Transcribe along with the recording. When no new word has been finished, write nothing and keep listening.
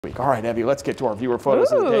All right, Evie, let's get to our viewer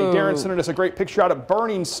photos of the day. Darren sent us a great picture out of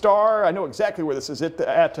Burning Star. I know exactly where this is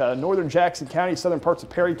at northern Jackson County, southern parts of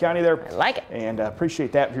Perry County there. I like it. And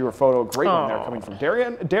appreciate that viewer photo. Great one there coming from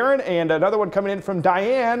Darren, and another one coming in from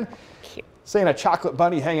Diane. Cute. Saying a chocolate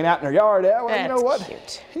bunny hanging out in her yard. Yeah, well, That's you know what?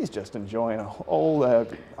 cute. He's just enjoying a old.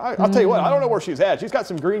 I'll tell you what. I don't know where she's at. She's got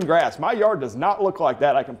some green grass. My yard does not look like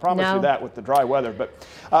that. I can promise you that with the dry weather.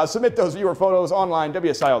 But submit those viewer photos online,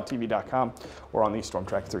 WSILTV.com, or on the Storm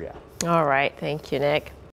Track 3 app. All right. Thank you, Nick.